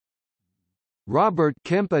Robert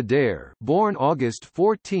Kemp Adair, born August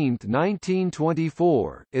 14,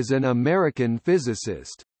 1924, is an American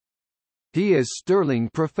physicist. He is Sterling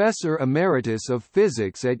Professor Emeritus of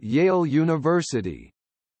Physics at Yale University.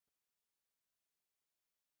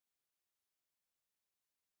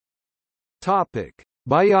 Topic: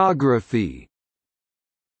 Biography.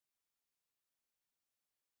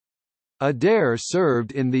 Adair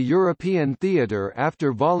served in the European theatre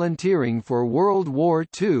after volunteering for World War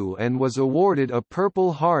II and was awarded a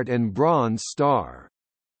Purple Heart and Bronze Star.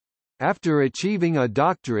 After achieving a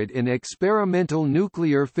doctorate in experimental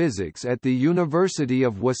nuclear physics at the University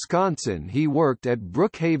of Wisconsin, he worked at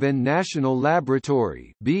Brookhaven National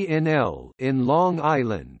Laboratory (BNL) in Long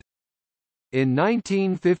Island. In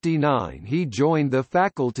 1959 he joined the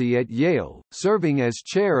faculty at Yale, serving as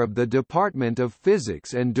chair of the Department of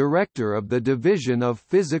Physics and director of the Division of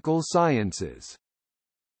Physical Sciences.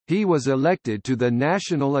 He was elected to the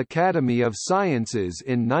National Academy of Sciences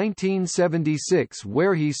in 1976,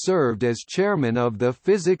 where he served as chairman of the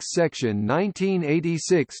Physics Section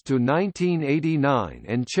 1986–1989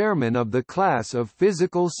 and chairman of the Class of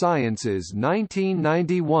Physical Sciences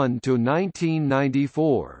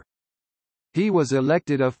 1991–1994. He was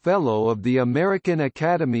elected a Fellow of the American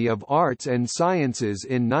Academy of Arts and Sciences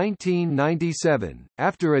in 1997,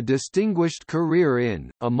 after a distinguished career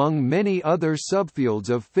in, among many other subfields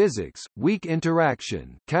of physics, weak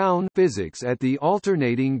interaction physics at the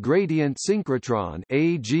Alternating Gradient Synchrotron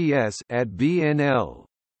 (AGS) at BNL.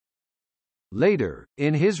 Later,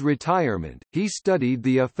 in his retirement, he studied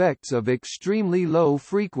the effects of extremely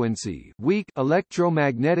low-frequency weak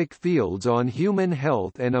electromagnetic fields on human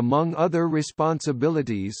health and among other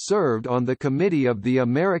responsibilities served on the committee of the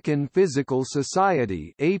American Physical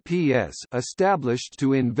Society (APS), established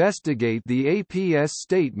to investigate the APS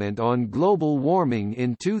statement on global warming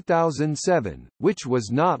in 2007, which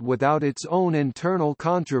was not without its own internal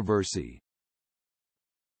controversy.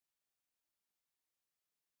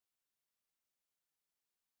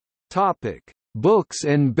 Topic: Books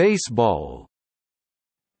and baseball.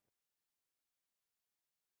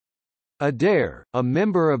 Adair, a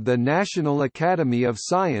member of the National Academy of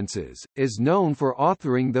Sciences, is known for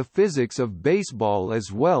authoring The Physics of Baseball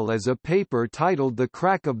as well as a paper titled The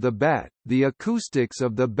Crack of the Bat, The Acoustics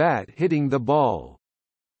of the Bat Hitting the Ball.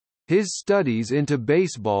 His studies into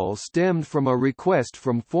baseball stemmed from a request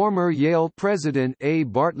from former Yale president A.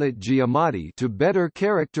 Bartlett Giamatti to better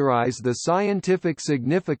characterize the scientific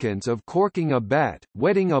significance of corking a bat,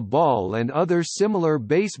 wetting a ball and other similar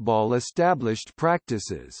baseball established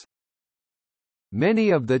practices. Many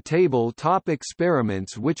of the tabletop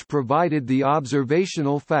experiments which provided the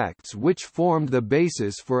observational facts which formed the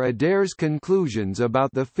basis for Adair's conclusions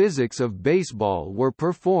about the physics of baseball were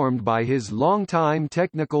performed by his longtime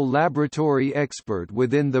technical laboratory expert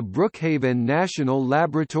within the Brookhaven National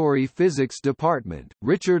Laboratory Physics Department,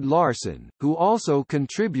 Richard Larson, who also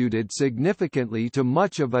contributed significantly to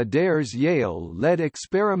much of Adair's Yale-led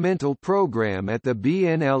experimental program at the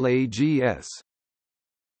BNL-AGS.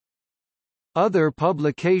 Other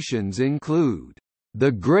publications include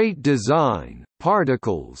The Great Design,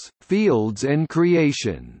 Particles, Fields and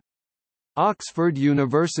Creation. Oxford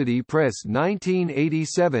University Press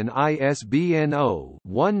 1987 ISBN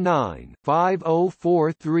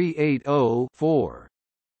 0-19-504380-4.